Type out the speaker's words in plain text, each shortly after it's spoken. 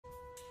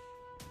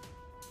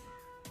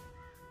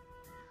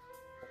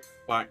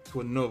back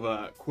to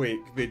another quick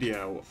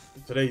video.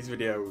 Today's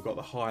video, we've got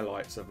the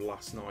highlights of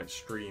last night's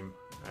stream.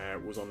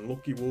 It was on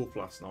LuckyWolf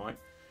last night.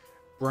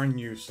 Brand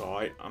new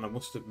site, and I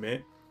must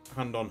admit,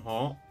 hand on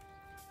heart,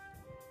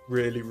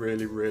 really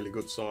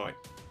good site.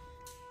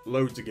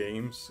 Loads of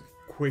games,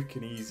 quick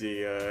and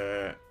easy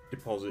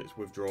deposits,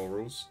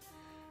 withdrawals.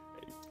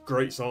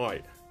 Great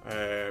site.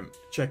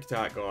 Check it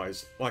out,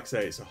 guys. Like I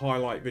say, it's a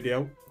highlight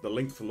video. The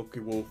link for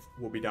LuckyWolf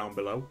will be down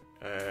below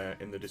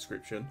in the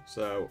description,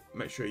 so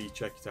make sure you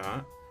check it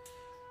out.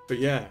 But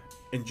yeah,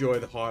 enjoy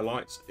the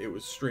highlights. It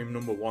was stream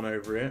number 1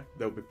 over here.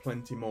 There'll be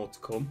plenty more to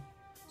come,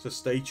 so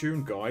stay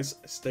tuned, guys.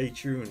 Stay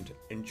tuned.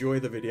 Enjoy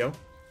the video.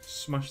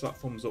 Smash that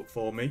thumbs up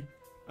for me,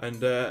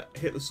 and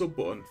hit the sub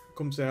button.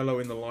 Come say hello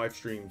in the live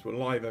streams. We're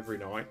live every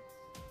night,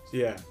 so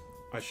yeah,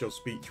 I shall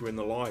speak to you in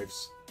the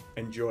lives.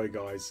 Enjoy,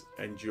 guys.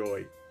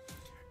 Enjoy.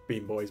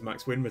 Beam Boyz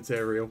max win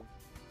material.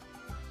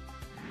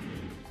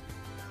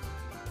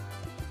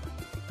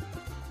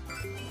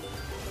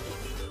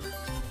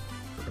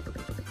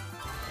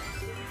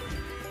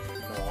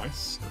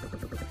 Nice.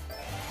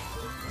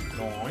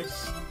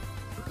 Nice.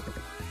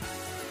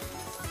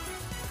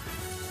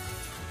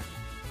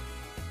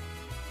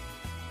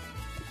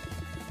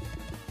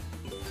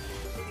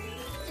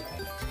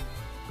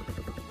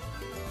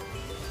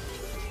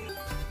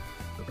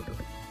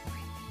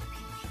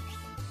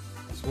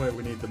 That's where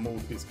we need the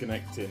multis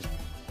connecting.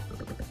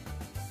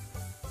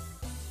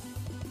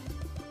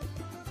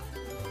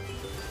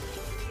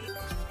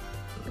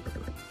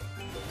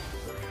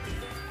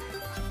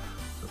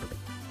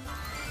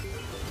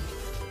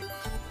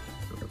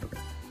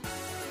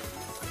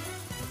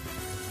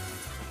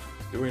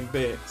 Doing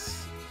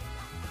bits.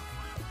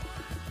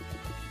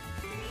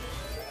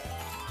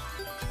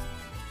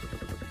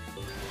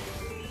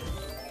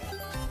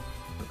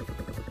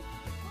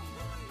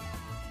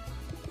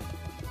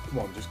 Come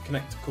on, just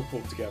connect a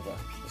couple together.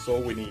 That's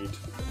all we need.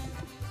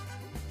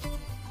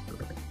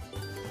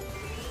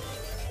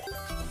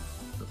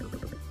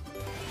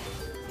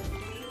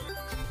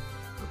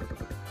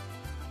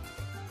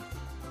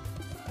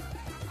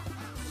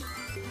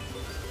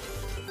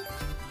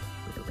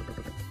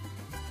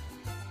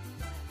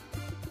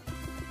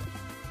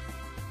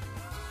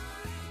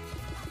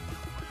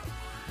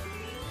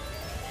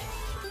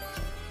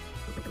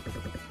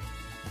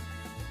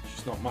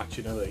 Just not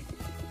matching, are they?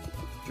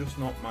 Just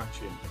not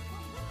matching.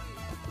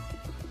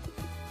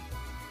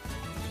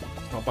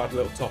 It's not a bad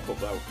little top up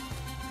though.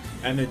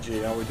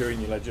 Energy, how we doing,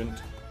 you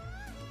legend?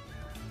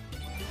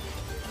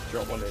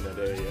 Drop one in, I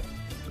dare you.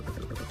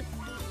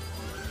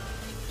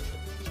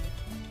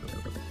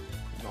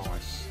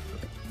 Nice.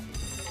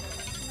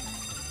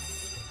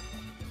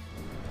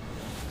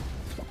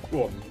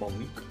 Go on,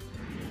 monk.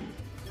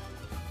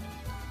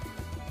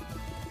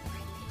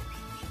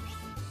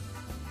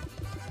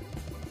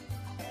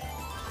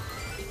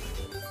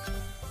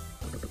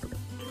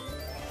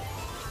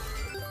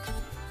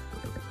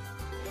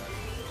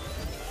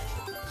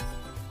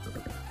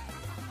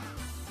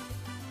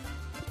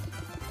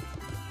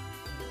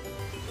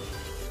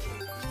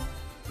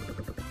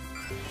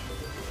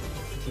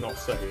 Not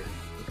saying.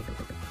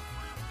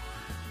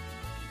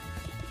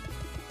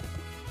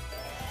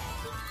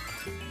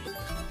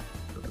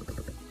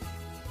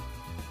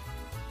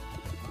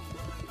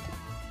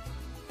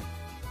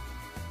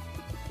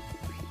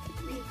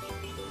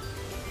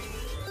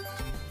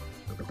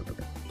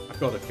 I've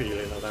got a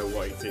feeling I know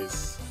what it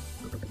is.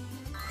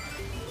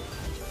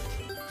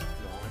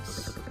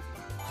 Nice.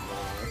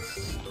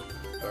 Nice.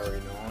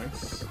 Very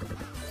nice.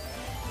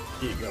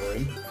 Keep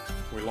going.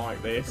 We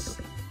like this.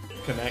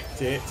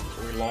 Connect it,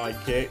 we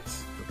like it.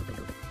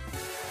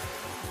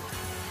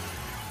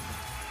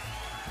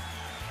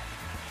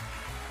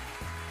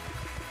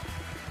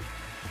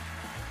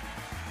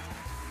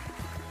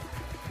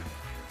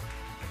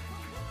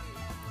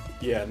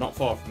 Yeah, not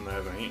far from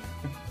there, mate.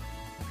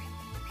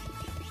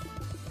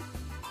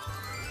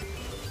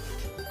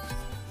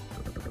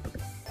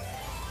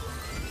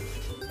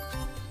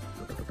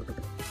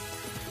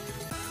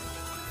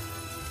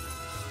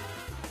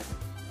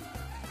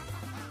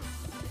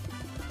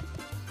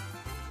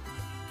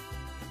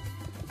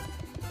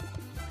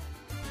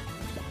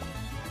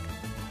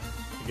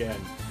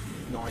 Again,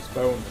 nice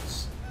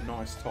bonus,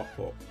 nice top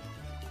up.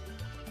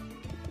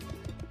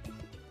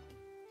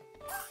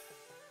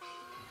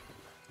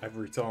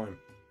 Every time.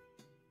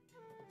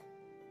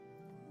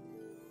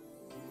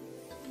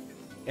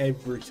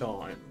 Every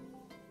time.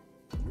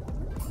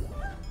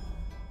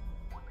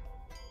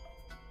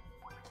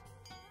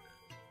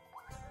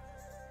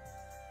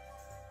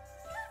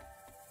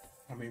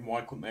 I mean,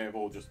 why couldn't they have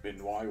all just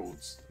been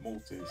wilds,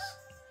 multis?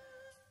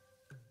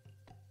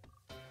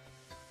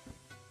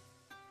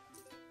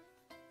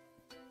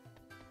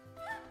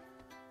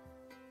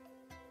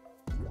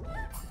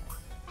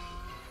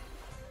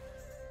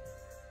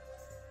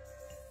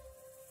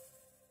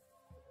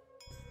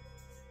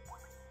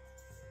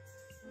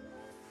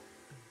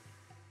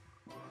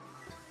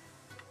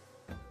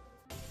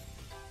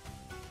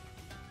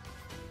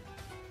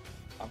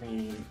 I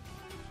mean,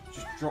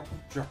 Just drop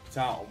it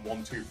out on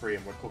 1, 2, 3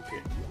 and we're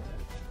cooking.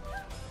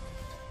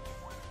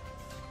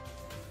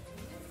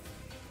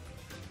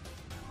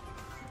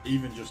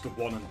 Even just a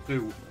 1 and 2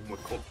 and we're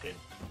cooking.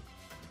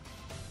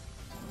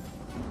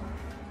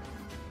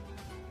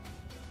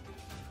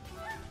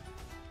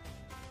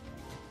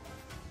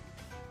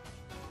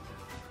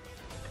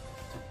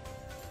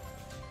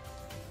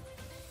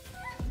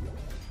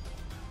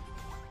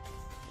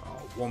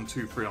 Oh, 1,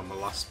 2, 3 on the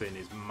last spin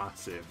is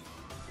massive.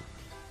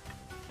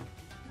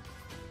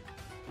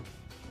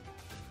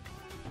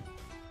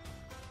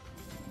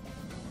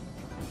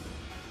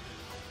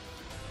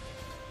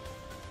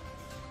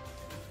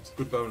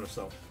 Good bonus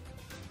though.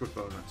 Good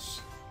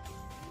bonus.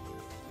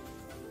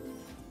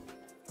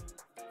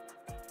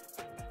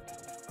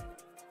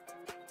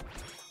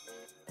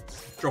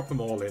 Drop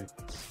them all in.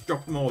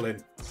 Drop them all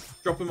in.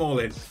 Drop them all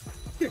in.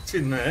 Get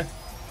in there.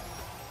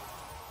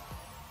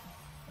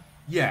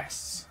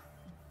 Yes.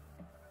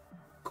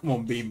 Come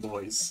on, Beam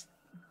Boys.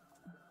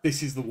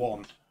 This is the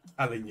one.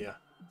 Telling you.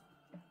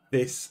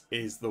 This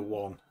is the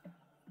one.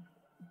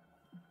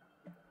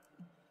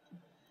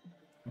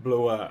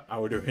 Blower,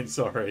 how we doing?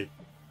 Sorry.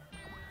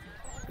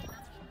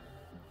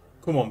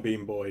 Come on,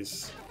 Beam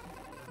Boys.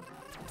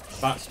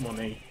 That's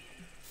money.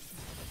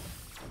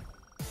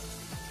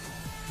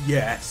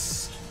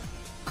 Yes.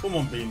 Come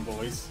on, Beam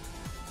Boys.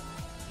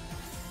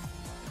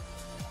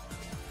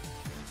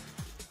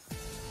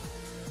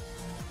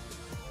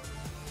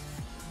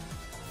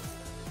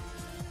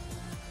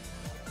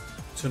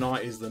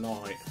 Tonight is the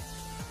night.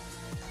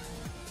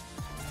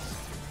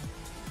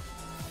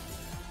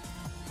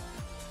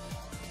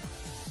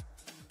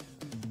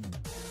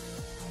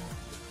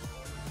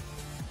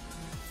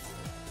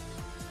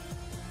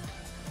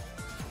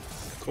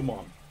 Come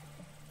on.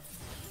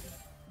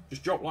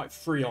 Just drop like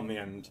 3 on the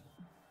end.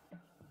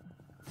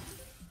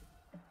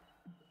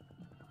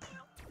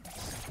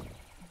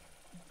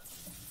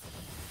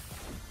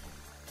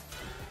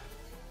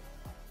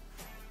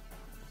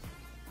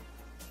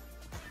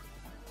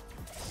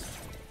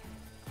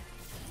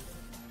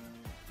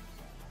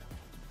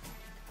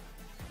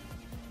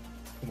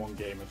 Come on,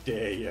 game, I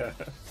dare you.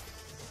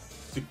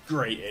 It's a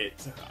great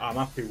hit. I'm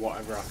happy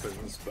whatever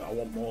happens, but I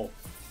want more.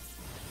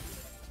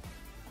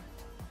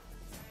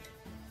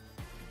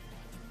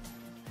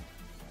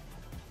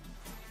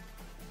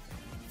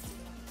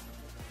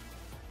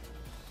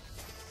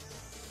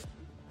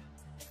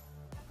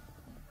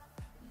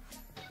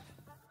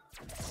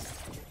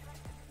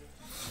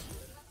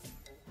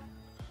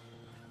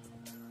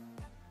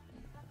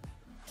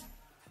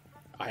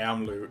 I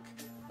am Luke.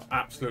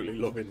 Absolutely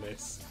loving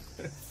this.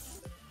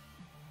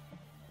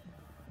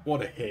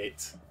 What a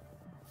hit.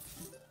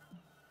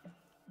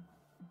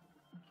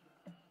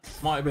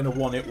 Might have been a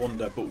one-hit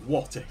wonder, but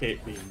what a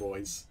hit, Beam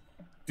Boys.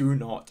 Do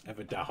not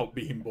ever doubt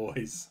Beam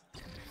Boys.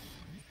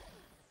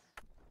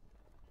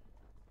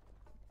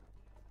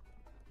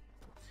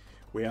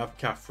 We have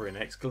Catherine,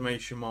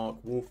 exclamation mark,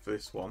 Wolf for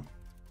this one.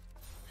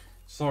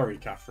 Sorry,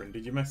 Catherine,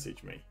 did you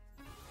message me?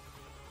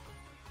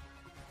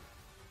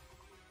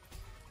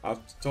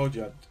 I've told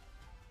you.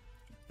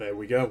 There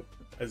we go.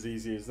 As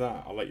easy as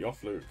that. I'll let you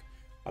off, Luke.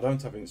 I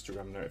don't have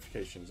Instagram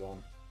notifications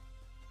on.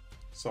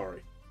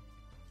 Sorry.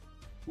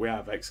 We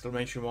have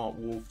exclamation mark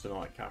Wolf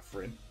tonight,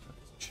 Catherine.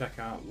 Check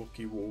out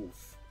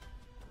LuckyWolf.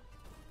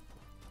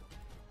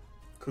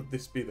 Could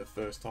this be the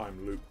first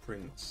time Luke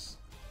prints?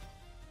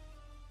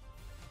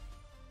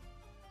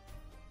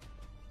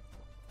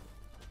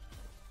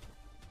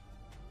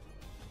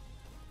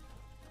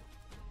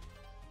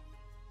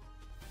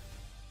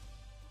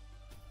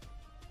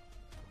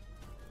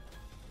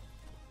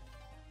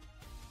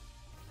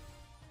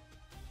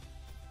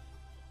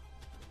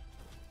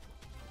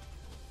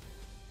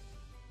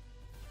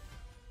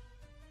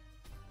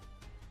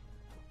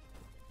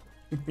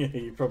 Yeah,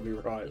 you're probably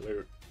right,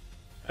 Luke.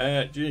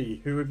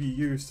 Gee, who have you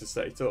used to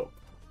set it up?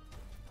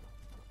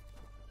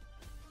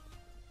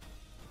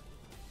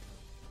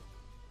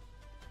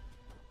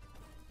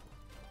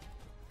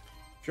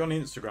 If you're on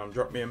Instagram,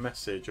 drop me a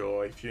message,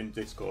 or if you're in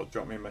Discord,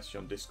 drop me a message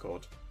on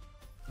Discord,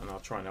 and I'll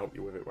try and help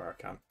you with it where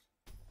I can.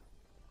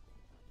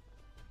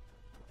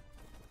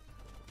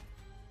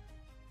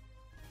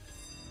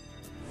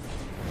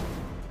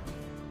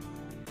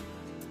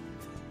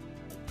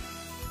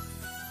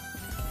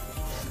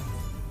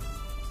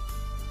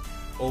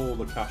 All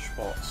the cash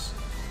pots.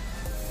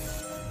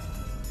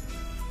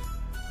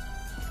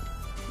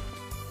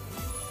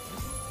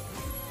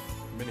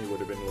 Mini would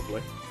have been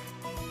lovely.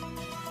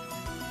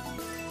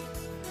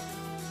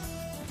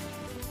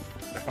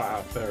 If I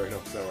have, fair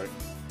enough, sorry.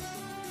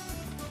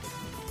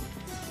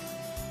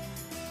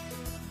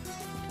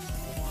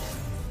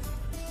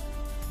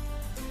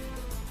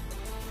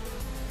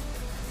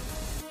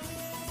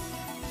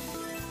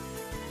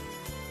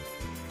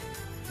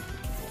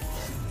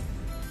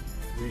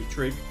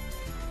 Retrig.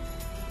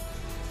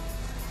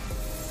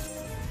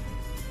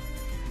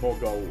 More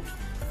gold.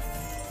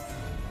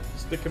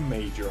 Stick a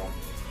major on.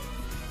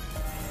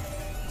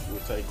 We'll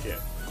take it.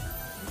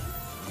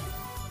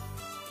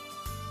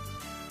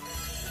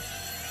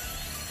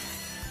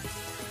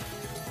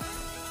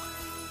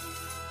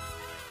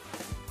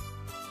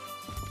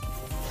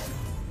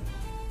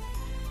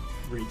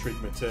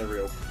 retrig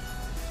material.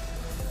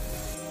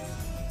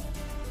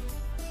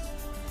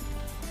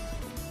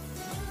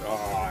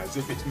 Ah, as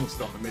if it's missed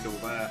on the middle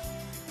there.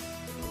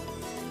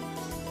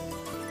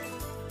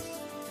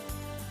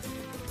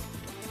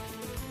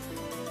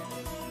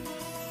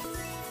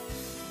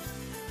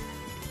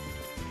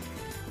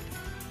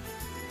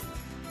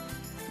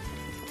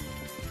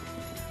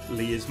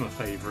 Lee is my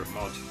favourite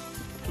mod.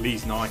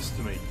 Lee's nice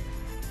to me.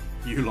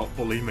 You lot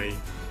bully me.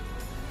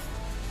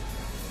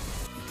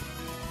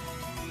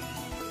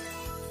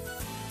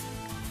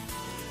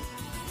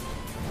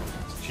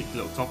 It's a cheeky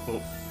little top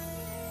up.